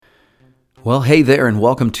Well, hey there, and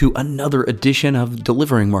welcome to another edition of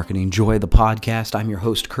Delivering Marketing Joy, the podcast. I'm your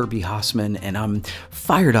host, Kirby Hasseman, and I'm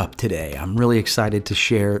fired up today. I'm really excited to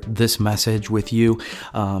share this message with you.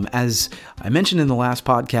 As I mentioned in the last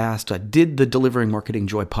podcast, I did the Delivering Marketing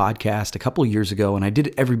Joy podcast a couple of years ago, and I did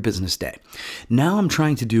it every business day. Now I'm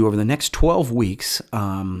trying to do over the next 12 weeks,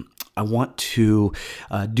 I want to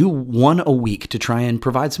do one a week to try and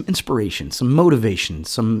provide some inspiration, some motivation,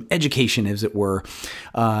 some education, as it were,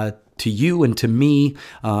 to you and to me,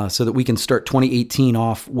 so that we can start 2018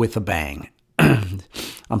 off with a bang.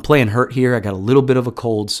 I'm playing hurt here. I got a little bit of a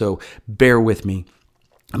cold, so bear with me.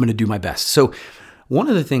 I'm going to do my best. So one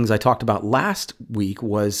of the things I talked about last week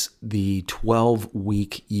was the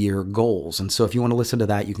 12-week year goals. And so if you want to listen to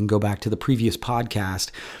that, you can go back to the previous podcast.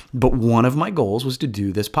 But one of my goals was to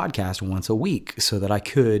do this podcast once a week so that I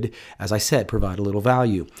could, as I said, provide a little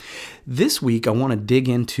value. This week, I want to dig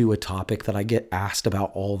into a topic that I get asked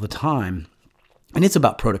about all the time. And it's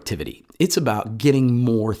about productivity. It's about getting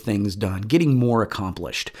more things done, getting more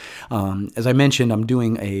accomplished. As I mentioned, I'm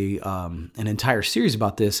doing an entire series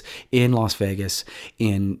about this in Las Vegas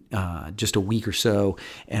in just a week or so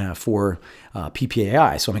for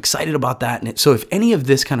PPAI. So I'm excited about that. And so if any of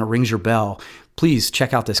this kind of rings your bell, please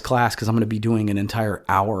check out this class because I'm going to be doing an entire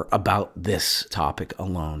hour about this topic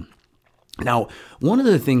alone. Now, one of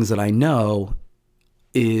the things that I know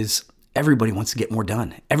is everybody wants to get more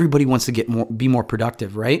done. Everybody wants to be more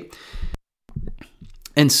productive, right?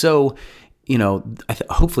 And so,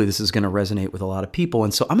 hopefully this is going to resonate with a lot of people.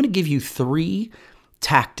 And so I'm going to give you three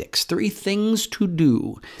tactics, three things to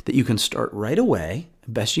do that you can start right away,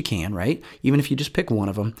 best you can, right? Even if you just pick one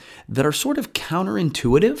of them, that are sort of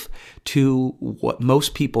counterintuitive to what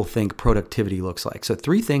most people think productivity looks like. So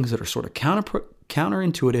three things that are sort of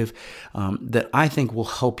counterintuitive that I think will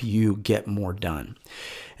help you get more done.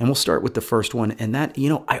 And we'll start with the first one. And that,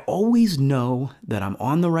 I always know that I'm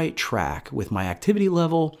on the right track with my activity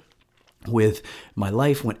level, with my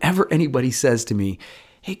life. Whenever anybody says to me,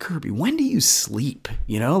 "Hey, Kirby, when do you sleep?"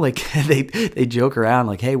 They joke around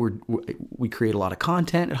like, "Hey, we create a lot of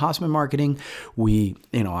content at Hasseman Marketing. We,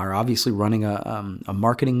 are obviously running a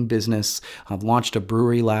marketing business. I've launched a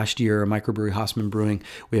brewery last year, a microbrewery, Hasseman Brewing.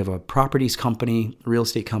 We have a properties company, real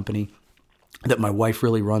estate company that my wife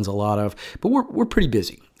really runs a lot of, but we're pretty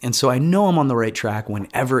busy." And so I know I'm on the right track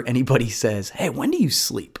whenever anybody says, "Hey, when do you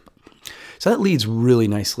sleep?" So that leads really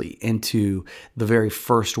nicely into the very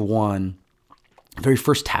first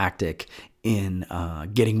tactic in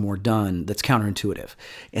getting more done that's counterintuitive.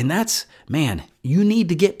 And that's, you need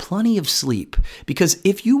to get plenty of sleep. Because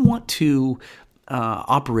if you want to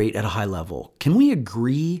operate at a high level, can we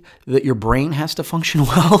agree that your brain has to function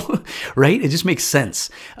well, right? It just makes sense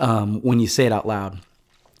when you say it out loud.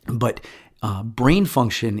 But brain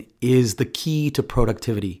function is the key to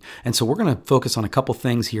productivity. And so we're going to focus on a couple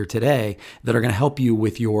things here today that are going to help you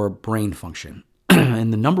with your brain function.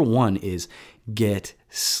 And the number one is get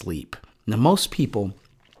sleep. Now,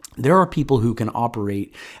 there are people who can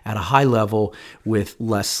operate at a high level with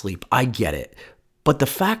less sleep. I get it. But the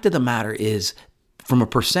fact of the matter is, from a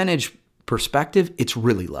percentage perspective, it's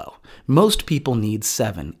really low. Most people need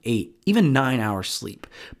 7, 8, even 9 hours sleep.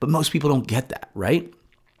 But most people don't get that, right?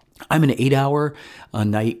 I'm an 8-hour a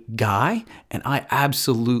night guy, and I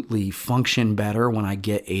absolutely function better when I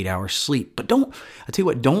get 8 hours sleep. But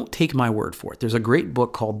don't take my word for it. There's a great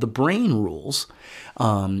book called The Brain Rules,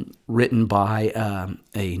 written by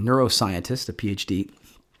a neuroscientist, a PhD,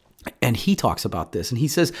 and he talks about this. And he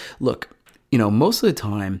says, look, most of the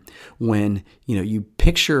time when, you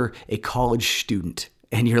picture a college student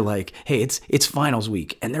and you're like, hey, it's finals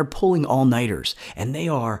week, and they're pulling all-nighters, and they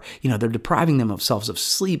are, they're depriving themselves of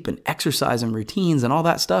sleep and exercise and routines and all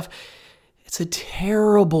that stuff. It's a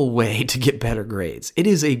terrible way to get better grades.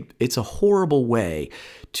 It's a horrible way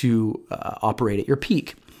to operate at your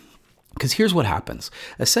peak. Because here's what happens.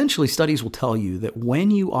 Essentially, studies will tell you that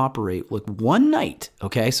when you operate like one night,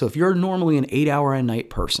 okay, so if you're normally an 8-hour a night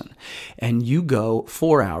person and you go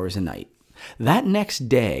 4 hours a night, that next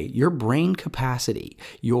day, your brain capacity,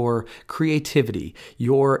 your creativity,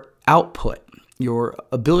 your output, your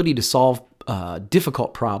ability to solve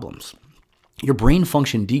difficult problems, your brain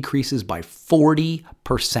function decreases by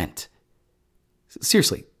 40%.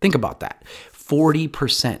 Seriously, think about that.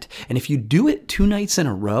 40%. And if you do it 2 nights in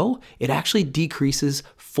a row, it actually decreases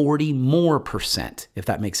 40 more percent, if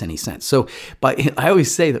that makes any sense. So I always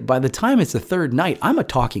say that by the time it's the third night, I'm a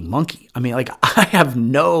talking monkey. I have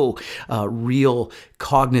no real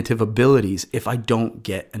cognitive abilities if I don't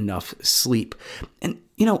get enough sleep. And,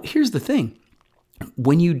 here's the thing.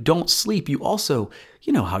 When you don't sleep, you also,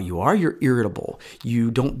 you know how you are, you're irritable.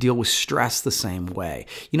 You don't deal with stress the same way.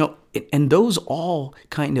 And those all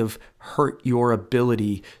kind of hurt your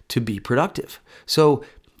ability to be productive. So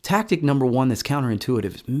tactic number one that's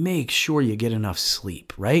counterintuitive is make sure you get enough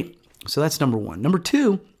sleep, right? So that's number one. Number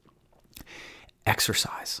two,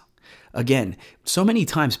 exercise. Again, so many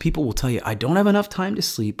times people will tell you, I don't have enough time to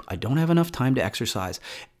sleep. I don't have enough time to exercise.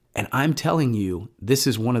 And I'm telling you, this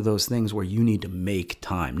is one of those things where you need to make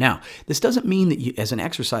time. Now, this doesn't mean that you, as an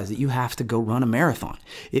exercise, that you have to go run a marathon.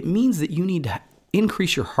 It means that you need to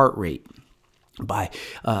increase your heart rate by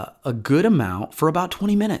a good amount for about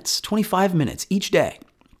 20 minutes, 25 minutes each day.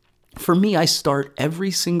 For me, I start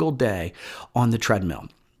every single day on the treadmill.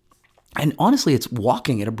 And honestly, it's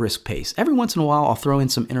walking at a brisk pace. Every once in a while, I'll throw in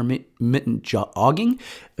some intermittent jogging,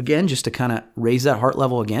 again, just to kind of raise that heart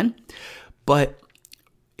level again. But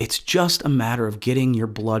it's just a matter of getting your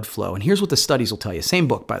blood flow. And here's what the studies will tell you. Same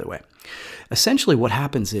book, by the way. Essentially, what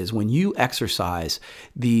happens is when you exercise,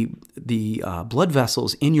 the blood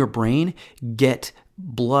vessels in your brain get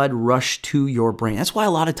blood rush to your brain. That's why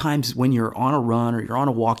a lot of times when you're on a run or you're on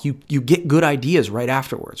a walk, you get good ideas right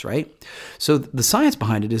afterwards, right? So the science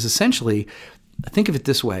behind it is essentially, think of it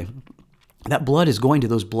this way. That blood is going to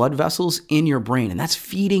those blood vessels in your brain, and that's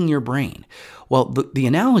feeding your brain. Well, the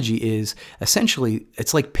analogy is essentially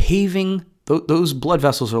it's like paving. Those blood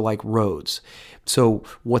vessels are like roads. So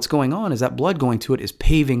what's going on is that blood going to it is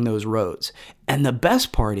paving those roads. And the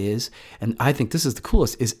best part is, and I think this is the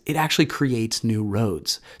coolest, is it actually creates new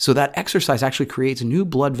roads. So that exercise actually creates new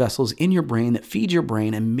blood vessels in your brain that feeds your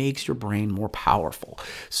brain and makes your brain more powerful.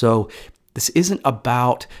 So this isn't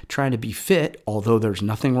about trying to be fit, although there's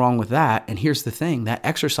nothing wrong with that. And here's the thing, that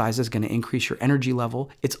exercise is going to increase your energy level.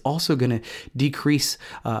 It's also going to decrease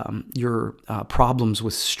your problems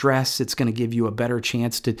with stress. It's going to give you a better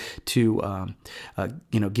chance to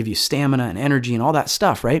give you stamina and energy and all that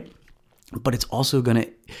stuff, right? But it's also going to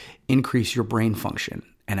increase your brain function.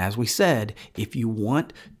 And as we said, if you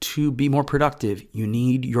want to be more productive, you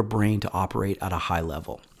need your brain to operate at a high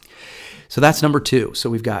level. So that's number two. So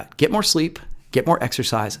we've got get more sleep, get more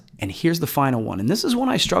exercise, and here's the final one. And this is one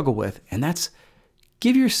I struggle with, and that's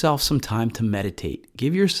give yourself some time to meditate.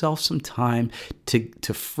 Give yourself some time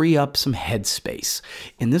to free up some headspace.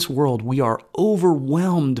 In this world, we are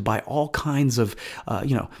overwhelmed by all kinds of,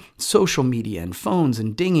 social media and phones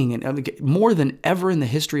and dinging, and more than ever in the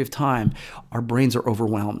history of time, our brains are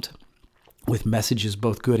overwhelmed with messages,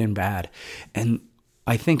 both good and bad. And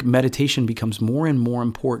I think meditation becomes more and more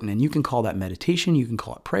important, and you can call that meditation, you can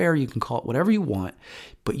call it prayer, you can call it whatever you want,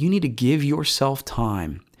 but you need to give yourself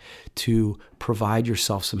time to provide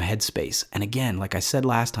yourself some headspace. And again, like I said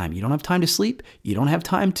last time, you don't have time to sleep, you don't have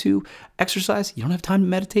time to exercise, you don't have time to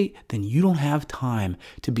meditate, then you don't have time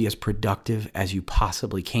to be as productive as you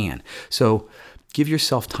possibly can. So give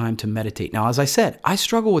yourself time to meditate. Now, as I said, I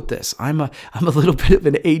struggle with this. I'm a little bit of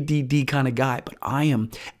an ADD kind of guy, but I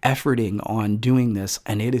am efforting on doing this,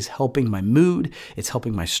 and it is helping my mood. It's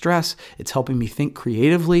helping my stress. It's helping me think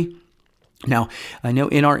creatively. Now, I know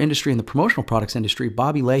in our industry, in the promotional products industry,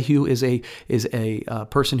 Bobby Lehue is a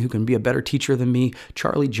person who can be a better teacher than me.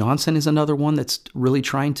 Charlie Johnson is another one that's really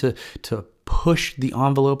trying to push the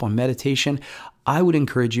envelope on meditation. I would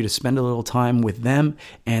encourage you to spend a little time with them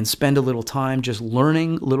and spend a little time just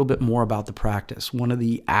learning a little bit more about the practice. One of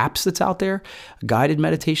the apps that's out there, guided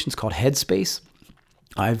meditations called Headspace.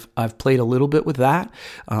 I've played a little bit with that.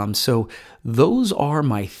 So those are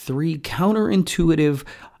my three counterintuitive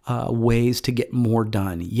ways to get more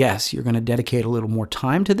done. Yes, you're going to dedicate a little more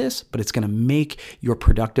time to this, but it's going to make your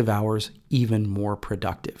productive hours even more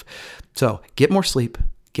productive. So get more sleep,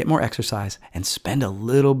 get more exercise, and spend a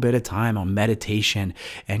little bit of time on meditation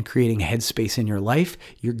and creating headspace in your life.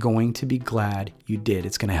 You're going to be glad you did.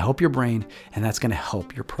 It's going to help your brain, and that's going to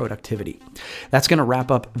help your productivity. That's going to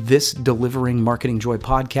wrap up this Delivering Marketing Joy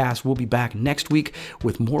podcast. We'll be back next week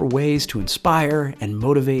with more ways to inspire and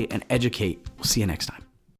motivate and educate. We'll see you next time.